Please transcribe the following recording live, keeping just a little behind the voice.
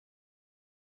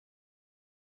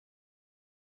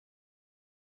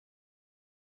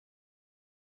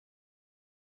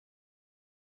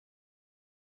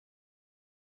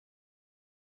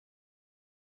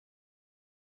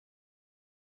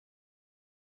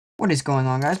What is going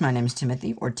on, guys? My name is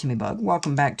Timothy, or Timmybug.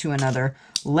 Welcome back to another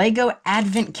LEGO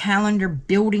Advent Calendar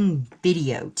building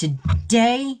video.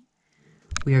 Today,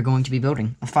 we are going to be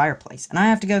building a fireplace. And I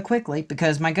have to go quickly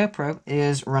because my GoPro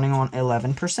is running on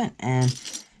 11%.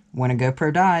 And when a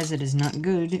GoPro dies, it is not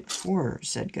good for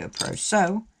said GoPro.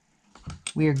 So,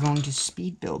 we are going to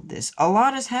speed build this. A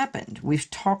lot has happened. We've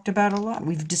talked about a lot.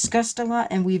 We've discussed a lot.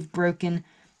 And we've broken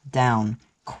down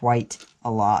quite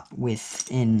a lot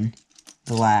within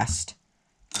the last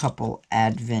couple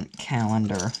Advent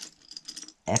Calendar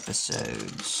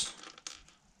episodes.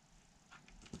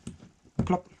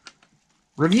 Plop.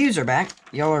 Reviews are back.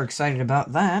 Y'all are excited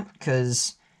about that,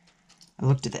 because I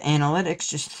looked at the analytics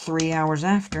just 3 hours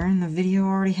after, and the video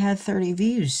already had 30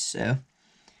 views, so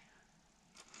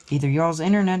either y'all's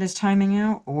internet is timing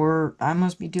out, or I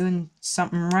must be doing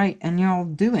something right, and y'all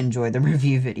do enjoy the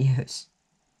review videos.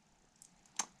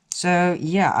 So,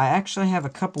 yeah, I actually have a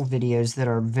couple videos that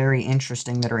are very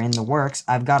interesting that are in the works.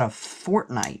 I've got a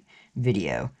Fortnite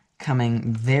video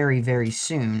coming very, very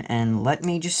soon, and let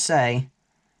me just say,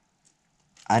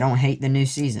 I don't hate the new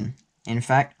season. In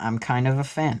fact, I'm kind of a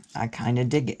fan. I kind of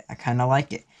dig it. I kind of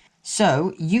like it.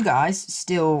 So, you guys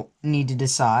still need to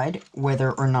decide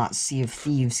whether or not Sea of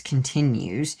Thieves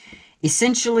continues.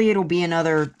 Essentially, it'll be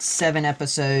another 7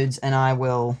 episodes, and I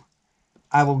will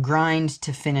grind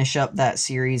to finish up that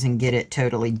series and get it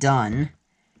totally done.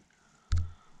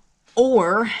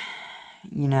 Or,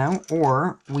 you know,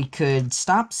 or we could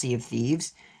stop Sea of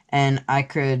Thieves, and I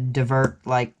could divert,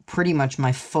 like, pretty much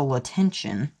my full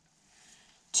attention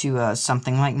to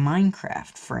something like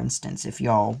Minecraft, for instance, if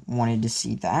y'all wanted to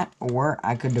see that. Or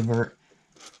I could divert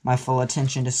my full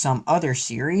attention to some other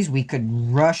series. We could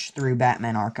rush through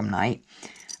Batman Arkham Knight.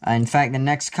 In fact, the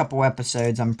next couple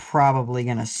episodes, I'm probably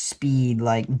going to speed,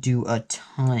 like, do a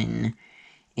ton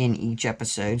in each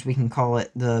episode. We can call it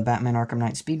the Batman Arkham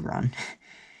Knight speed run,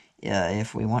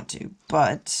 if we want to.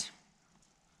 But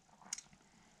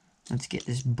let's get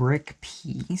this brick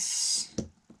piece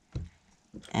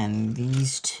and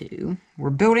these two. We're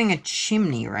building a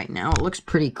chimney right now. It looks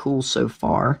pretty cool so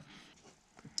far.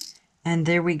 And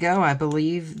there we go. I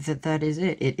believe that that is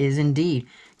it. It is indeed.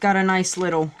 Got a nice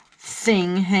little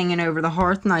thing hanging over the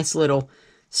hearth. Nice little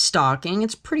stocking.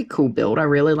 It's a pretty cool build. I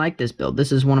really like this build.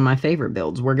 This is one of my favorite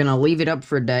builds. We're going to leave it up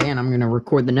for a day, and I'm going to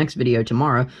record the next video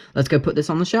tomorrow. Let's go put this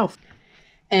on the shelf.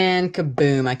 And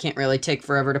kaboom. I can't really take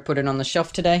forever to put it on the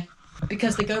shelf today,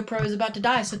 because the GoPro is about to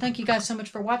die. So thank you guys so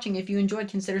much for watching. If you enjoyed,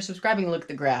 consider subscribing. Look at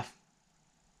the graph.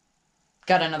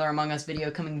 Got another Among Us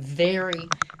video coming very,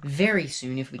 very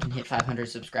soon. If we can hit 500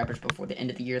 subscribers before the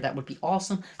end of the year, that would be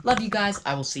awesome. Love you guys.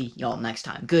 I will see y'all next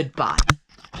time. Goodbye.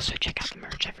 Also, check out the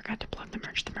merch. I forgot to plug the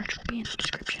merch. The merch will be in the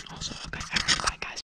description also. Okay, bye.